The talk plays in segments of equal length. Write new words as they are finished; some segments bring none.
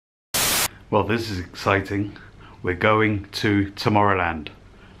Well, this is exciting. We're going to Tomorrowland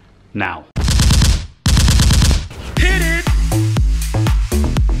now. Hit it!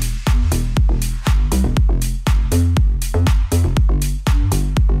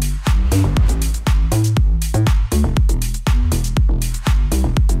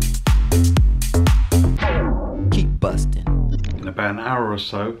 Keep busting. In about an hour or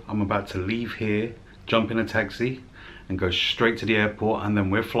so, I'm about to leave here, jump in a taxi, and go straight to the airport, and then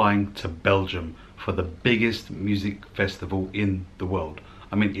we're flying to Belgium for the biggest music festival in the world.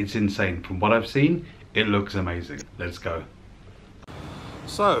 I mean, it's insane. From what I've seen, it looks amazing. Let's go.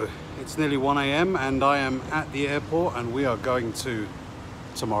 So, it's nearly 1 AM and I am at the airport and we are going to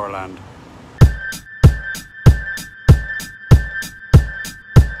Tomorrowland.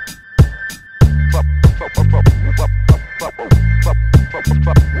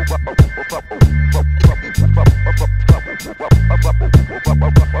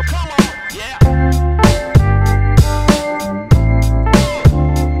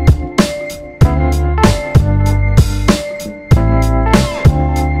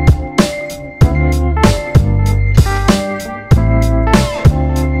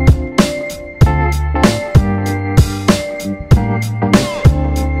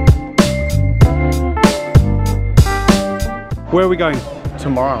 Where are we going?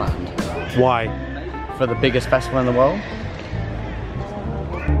 Tomorrowland. Why? For the biggest festival in the world.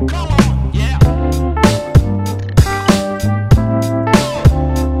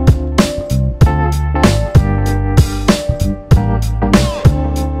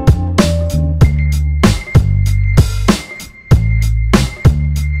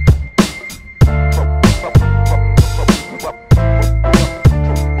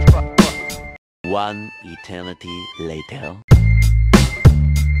 One eternity later.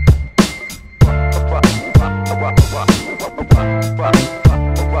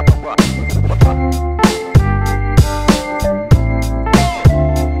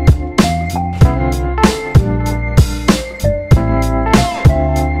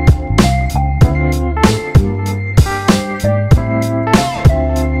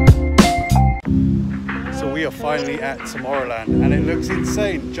 So we are finally at Tomorrowland and it looks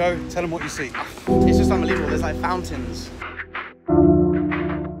insane. Joe, tell them what you see. It's just unbelievable. There's like fountains.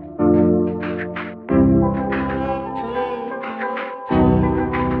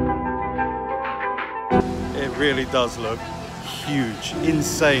 It really does look huge,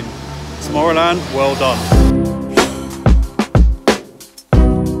 insane. Tomorrowland, well done.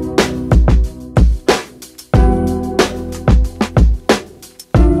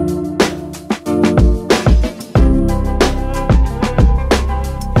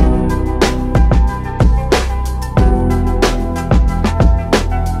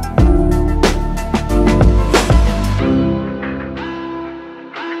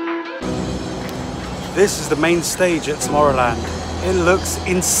 This is the main stage at Tomorrowland. It looks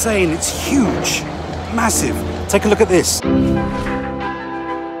insane, it's huge, massive. Take a look at this.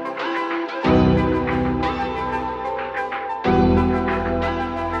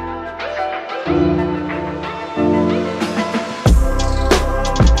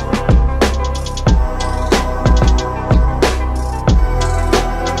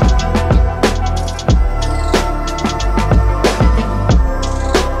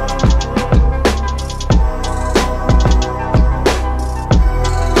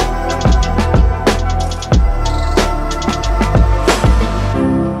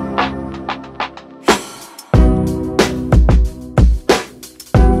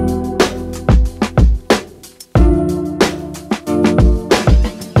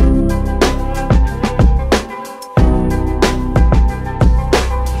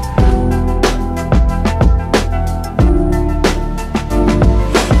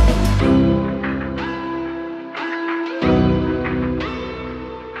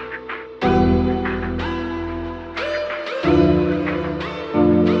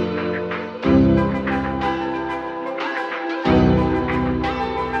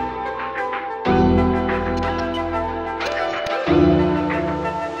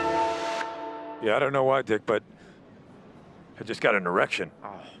 Yeah, I don't know why, Dick, but I just got an erection.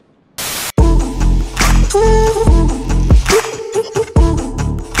 Oh.